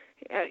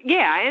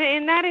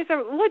 And that is a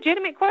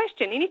legitimate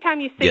question.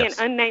 Anytime you see an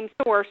unnamed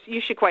source, you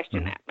should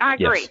question that. I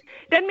agree.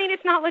 Doesn't mean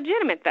it's not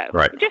legitimate, though.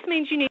 Right. It just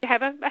means you need to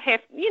have a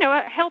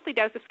healthy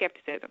dose of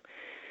skepticism.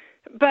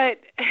 But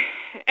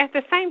at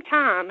the same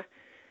time,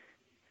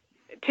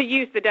 to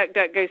use the duck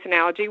goose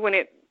analogy, when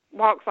it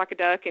walks like a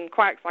duck and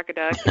quacks like a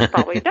duck, it's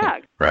probably a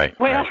duck. Right.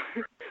 Well,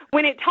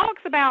 when it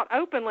talks about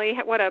openly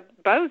what a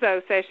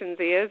bozo Sessions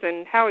is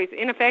and how he's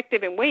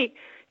ineffective and weak,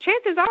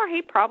 chances are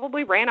he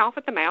probably ran off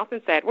at the mouth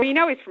and said, well, you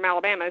know, he's from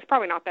Alabama. He's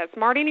probably not that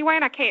smart anyway,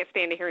 and I can't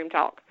stand to hear him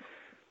talk.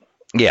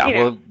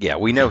 Yeah,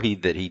 we know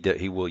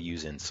he will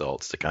use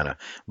insults to kind of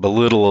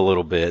belittle a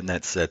little bit, and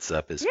that sets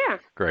up his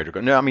greater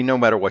goal. No, I mean, no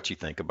matter what you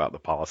think about the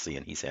policy,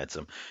 and he's had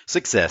some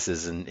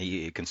successes, and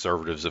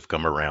conservatives have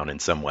come around in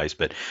some ways,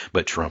 but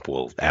Trump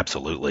will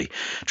absolutely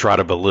try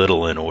to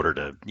belittle in order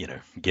to, you know,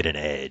 get an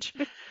edge.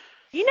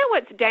 You know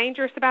what's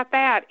dangerous about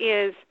that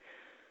is,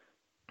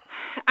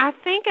 I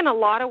think in a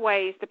lot of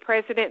ways the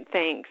president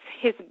thinks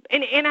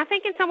and I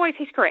think in some ways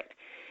he's correct,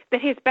 that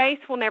his base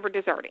will never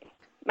desert him.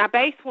 My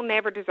base will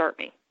never desert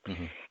me.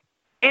 Mm-hmm.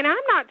 And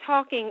I'm not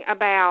talking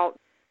about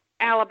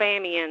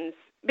Alabamians,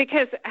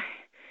 because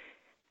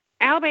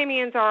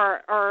Alabamians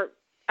are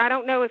I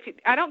don't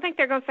think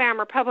they're going to say I'm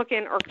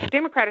Republican or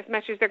Democrat as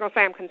much as they're going to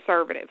say I'm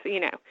conservative,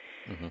 you know.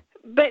 Mm-hmm.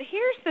 But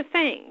here's the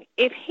thing.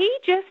 If he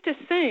just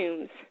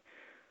assumes,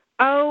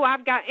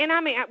 and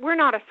I mean, we're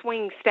not a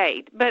swing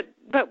state, but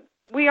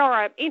we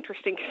are an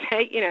interesting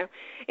state, you know.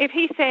 If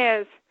he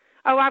says,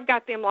 I've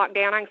got them locked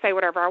down, I can say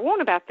whatever I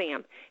want about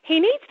them, he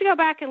needs to go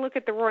back and look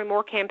at the Roy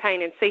Moore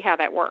campaign and see how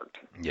that worked.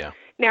 Yeah.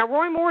 Now,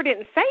 Roy Moore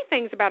didn't say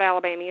things about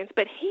Alabamians,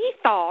 but he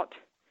thought,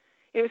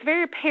 it was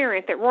very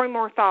apparent that Roy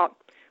Moore thought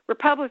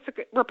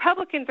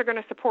Republicans are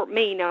going to support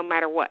me no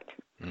matter what.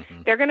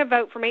 Mm-hmm. They're going to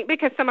vote for me,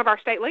 because some of our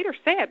state leaders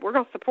said we're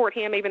going to support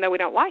him even though we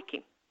don't like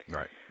him.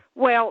 Right.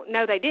 Well,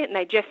 no, they didn't.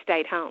 They just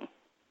stayed home.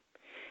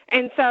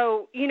 And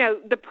so, you know,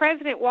 the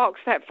president walks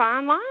that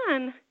fine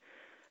line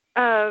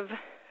of,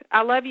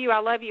 I love you, I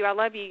love you, I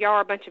love you, y'all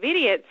are a bunch of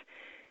idiots,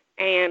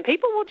 and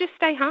people will just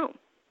stay home.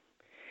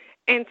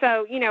 And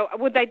so, you know,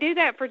 would they do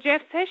that for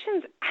Jeff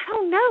Sessions? I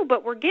don't know,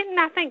 but we're getting,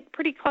 I think,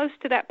 pretty close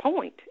to that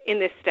point in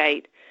this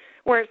state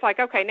where it's like,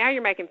 okay, now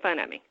you're making fun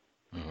of me.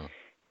 Mm-hmm.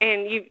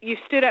 And you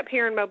stood up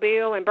here in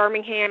Mobile and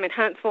Birmingham and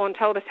Huntsville and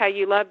told us how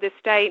you love this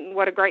state and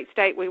what a great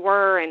state we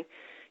were, and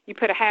you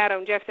put a hat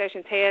on Jeff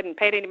Sessions' head and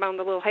patted him on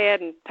the little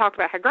head and talked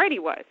about how great he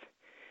was.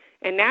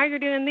 And now you're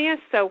doing this,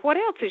 so what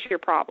else is your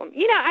problem?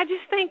 I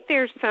just think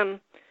there's some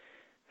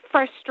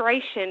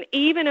frustration,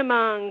 even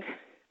among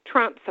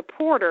Trump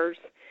supporters,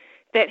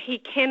 that he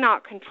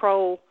cannot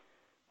control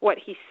what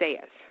he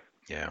says.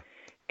 Yeah.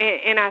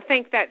 And I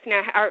think that's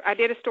now, I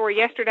did a story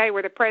yesterday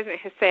where the president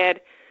has said,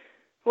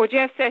 well,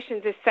 Jeff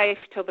Sessions is safe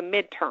till the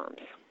midterms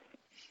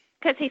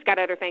because he's got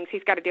other things.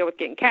 He's got to deal with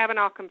getting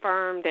Kavanaugh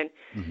confirmed and,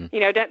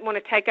 doesn't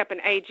want to take up an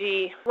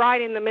AG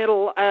right in the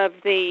middle of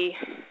the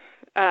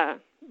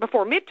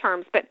before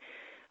midterms. But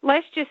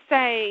let's just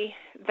say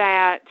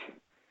that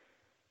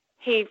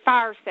he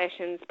fires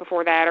Sessions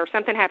before that or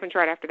something happens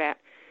right after that.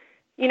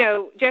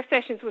 Jeff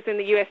Sessions was in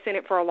the U.S.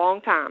 Senate for a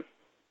long time.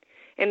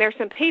 And there's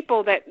some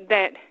people that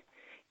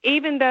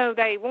even though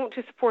they want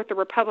to support the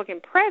Republican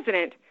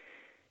president,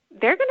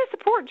 they're going to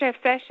support Jeff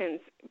Sessions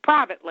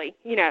privately,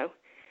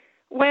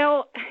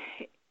 Well,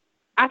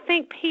 I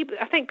think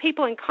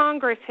people in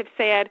Congress have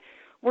said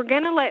we're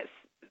going to let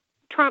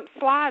Trump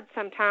slide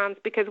sometimes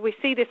because we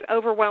see this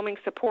overwhelming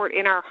support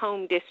in our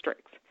home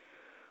districts.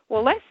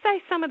 Well, let's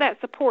say some of that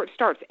support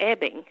starts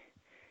ebbing.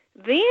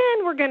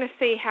 Then we're going to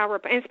see how,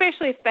 and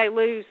especially if they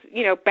lose,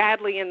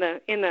 badly in the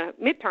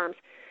midterms,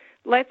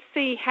 let's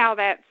see how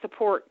that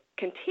support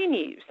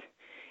continues.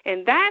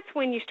 And that's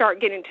when you start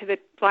getting to the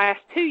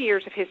last 2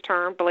 years of his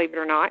term, believe it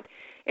or not,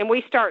 and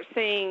we start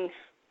seeing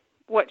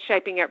what's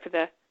shaping up for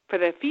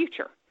the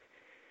future.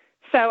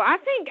 So I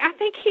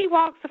think he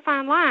walks a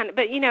fine line.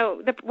 But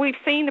we've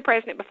seen the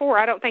president before.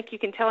 I don't think you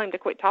can tell him to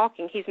quit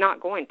talking. He's not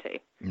going to.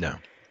 No.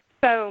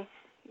 So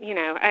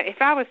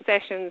if I was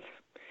Sessions,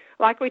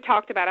 like we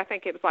talked about, I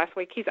think it was last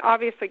week, he's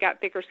obviously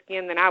got thicker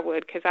skin than I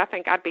would because I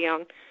think I'd be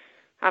on,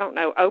 I don't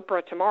know,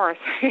 Oprah tomorrow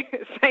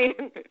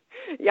saying,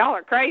 y'all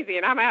are crazy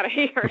and I'm out of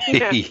here.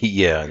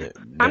 Yeah.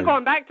 I'm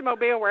going back to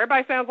Mobile where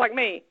everybody sounds like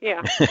me.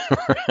 Yeah.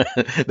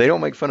 They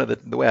don't make fun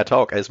of the way I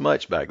talk as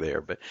much back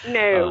there. But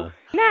No.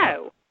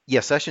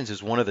 Yeah, Sessions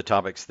is one of the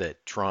topics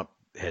that Trump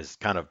has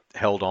kind of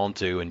held on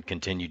to and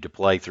continued to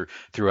play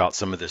throughout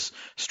some of this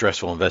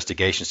stressful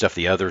investigation stuff.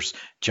 The others,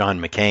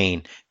 John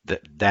McCain,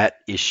 that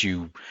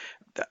issue,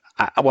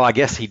 I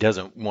guess he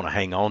doesn't want to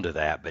hang on to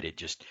that, but it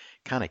just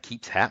kind of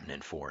keeps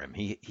happening for him.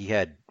 He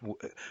had,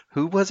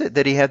 who was it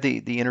that he had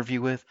the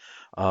interview with?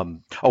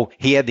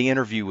 He had the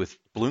interview with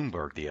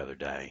Bloomberg the other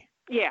day.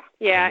 Yeah.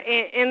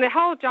 And the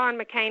whole John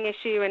McCain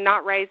issue and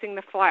not raising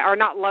the flag or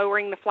not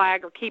lowering the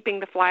flag or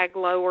keeping the flag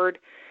lowered.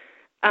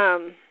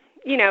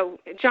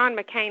 John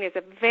McCain is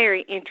a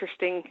very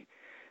interesting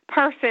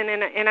person,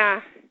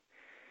 and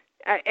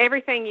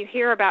everything you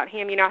hear about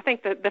him, I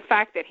think the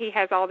fact that he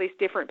has all these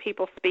different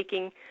people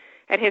speaking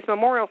at his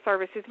memorial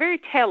service is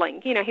very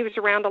telling. He was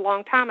around a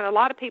long time, and a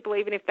lot of people,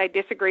 even if they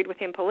disagreed with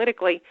him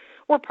politically,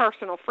 were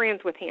personal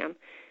friends with him.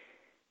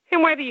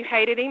 And whether you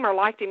hated him or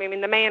liked him,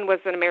 the man was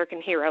an American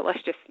hero.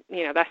 Let's just,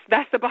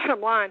 that's the bottom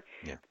line.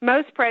 Yeah.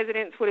 Most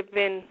presidents would have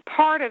been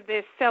part of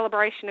this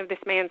celebration of this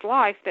man's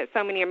life that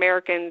so many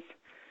Americans,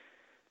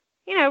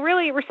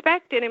 really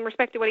respected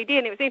what he did.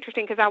 And it was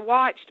interesting because I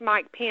watched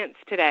Mike Pence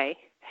today,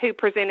 who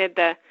presented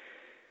the,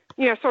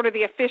 sort of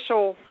the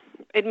official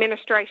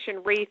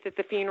administration wreath at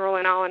the funeral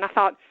and all. And I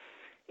thought,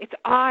 it's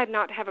odd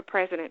not to have a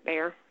president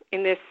there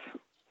in this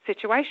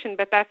situation,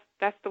 but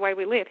that's the way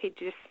we live. He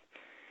just,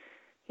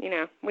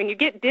 when you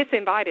get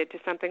disinvited to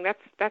something,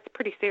 that's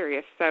pretty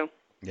serious. So.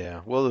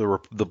 Yeah. Well,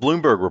 the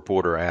Bloomberg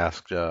reporter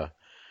asked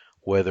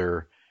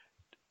whether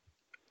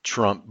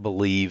Trump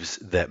believes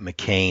that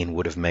McCain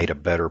would have made a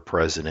better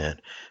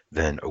president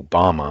than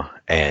Obama,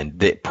 and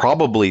that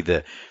probably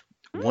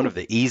one of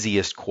the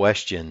easiest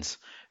questions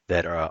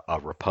that a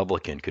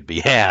Republican could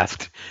be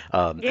asked.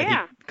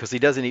 Because he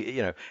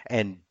doesn't,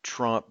 and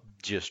Trump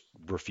just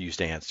refused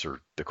to answer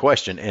the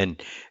question,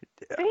 and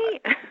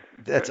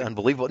that's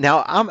unbelievable.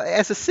 Now,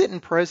 as a sitting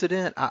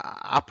president,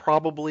 I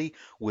probably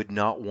would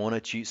not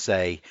want to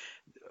say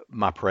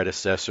my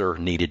predecessor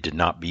needed to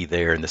not be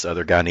there and this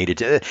other guy needed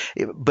to,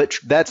 but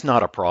that's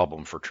not a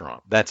problem for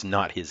Trump. That's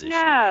not his issue.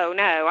 No.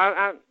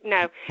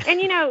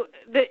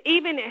 And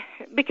even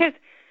because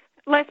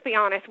let's be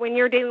honest, when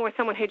you're dealing with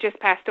someone who just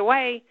passed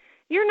away,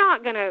 you're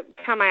not going to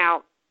come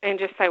out and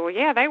just say, well,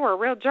 yeah, they were a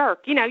real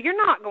jerk. You're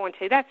not going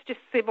to. That's just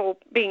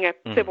being a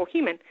civil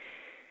human.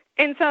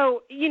 And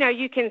so,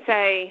 you can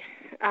say,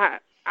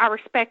 I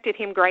respected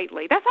him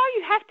greatly. That's all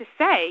you have to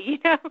say,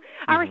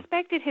 I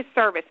respected his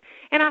service.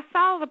 And I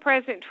saw the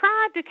president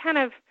tried to kind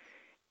of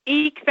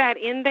eke that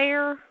in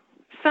there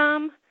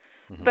some,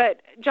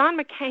 but John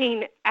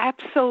McCain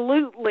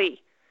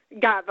absolutely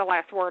got the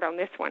last word on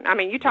this one.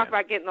 You talk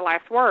about getting the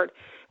last word.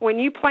 When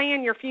you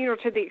plan your funeral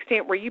to the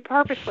extent where you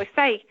purposely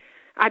say,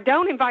 I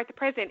don't invite the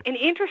president, and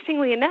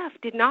interestingly enough,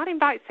 did not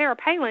invite Sarah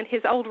Palin,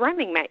 his old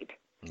running mate.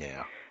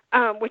 Yeah.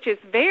 Which is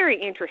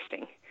very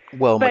interesting.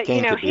 Well, but,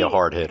 McCain could be a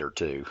hard hitter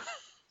too.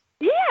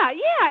 Yeah,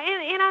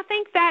 and I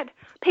think that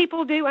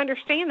people do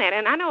understand that,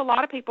 and I know a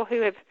lot of people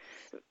who have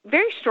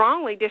very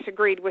strongly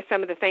disagreed with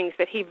some of the things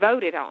that he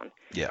voted on.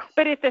 Yeah.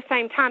 But at the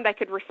same time, they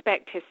could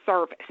respect his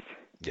service.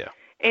 Yeah.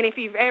 And if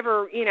you've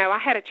ever, I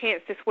had a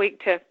chance this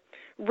week to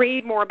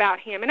read more about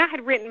him, and I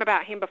had written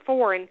about him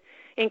before in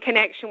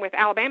connection with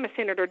Alabama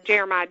Senator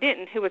Jeremiah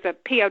Denton, who was a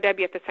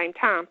POW at the same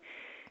time.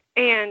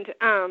 And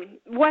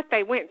what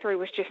they went through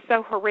was just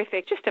so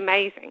horrific, just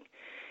amazing.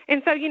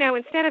 And so,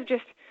 instead of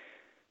just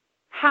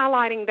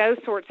highlighting those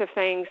sorts of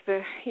things,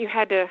 you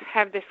had to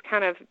have this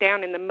kind of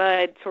down in the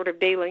mud sort of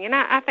dealing. And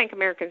I think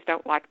Americans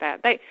don't like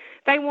that.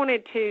 They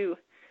wanted to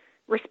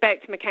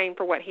respect McCain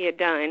for what he had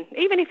done,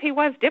 even if he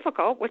was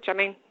difficult, which,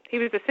 he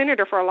was a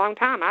senator for a long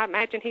time. I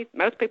imagine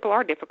most people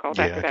are difficult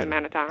after that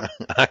amount of time.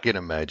 I can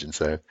imagine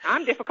so.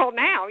 I'm difficult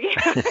now,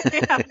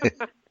 yeah.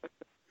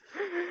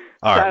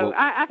 All right, so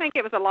I think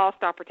it was a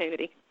lost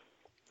opportunity.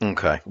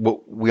 Okay.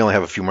 Well, we only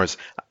have a few minutes.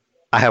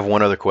 I have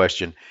one other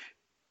question.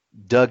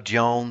 Doug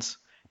Jones,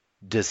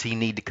 does he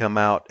need to come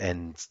out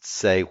and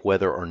say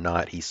whether or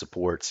not he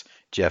supports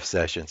Jeff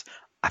Sessions?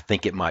 I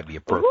think it might be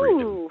appropriate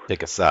to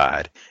pick a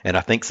side, and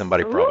I think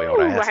somebody probably ought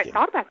to ask him. I hadn't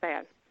thought about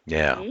that.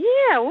 Yeah.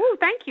 Yeah. Oh,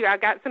 thank you. I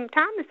got some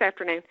time this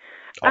afternoon.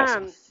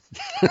 Awesome.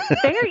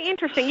 Very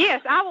interesting.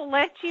 Yes, I will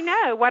let you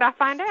know what I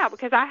find out,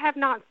 because I have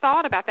not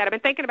thought about that. I've been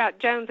thinking about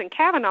Jones and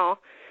Kavanaugh,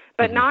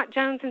 but not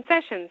Jones and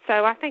Sessions.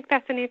 So I think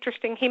that's an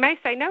interesting. He may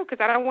say no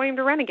because I don't want him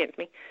to run against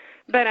me.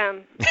 But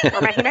or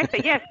he may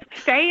say yes.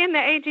 Stay in the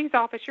AG's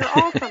office. You're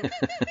awesome.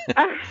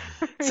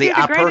 See,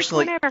 I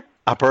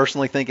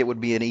personally think it would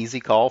be an easy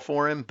call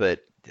for him,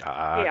 but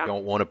I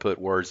don't want to put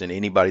words in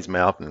anybody's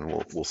mouth, and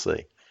we'll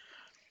see.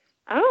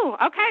 Oh,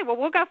 okay. Well,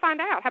 we'll go find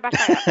out. How about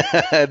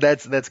that?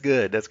 That's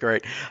good. That's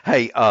great.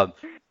 Hey,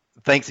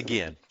 thanks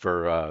again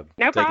for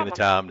taking the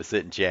time to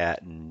sit and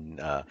chat,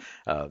 and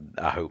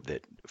I hope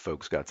that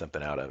folks got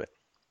something out of it.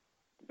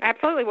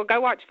 Absolutely. We'll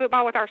go watch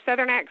football with our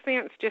Southern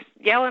accents, just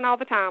yelling all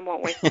the time,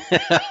 won't we?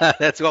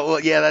 That's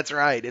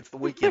right. It's the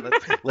weekend.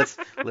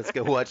 Let's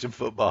go watch some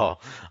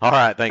football. All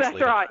right. Thanks, That's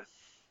right.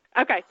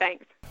 Okay.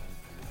 Thanks.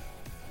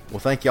 Well,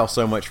 thank y'all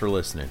so much for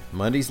listening.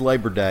 Monday's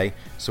Labor Day,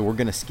 so we're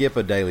going to skip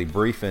a daily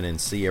briefing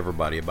and see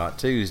everybody about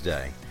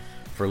Tuesday.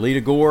 For Lita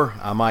Gore,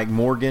 I'm Mike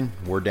Morgan.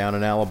 We're down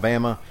in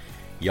Alabama.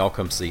 Y'all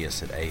come see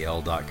us at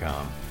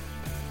al.com.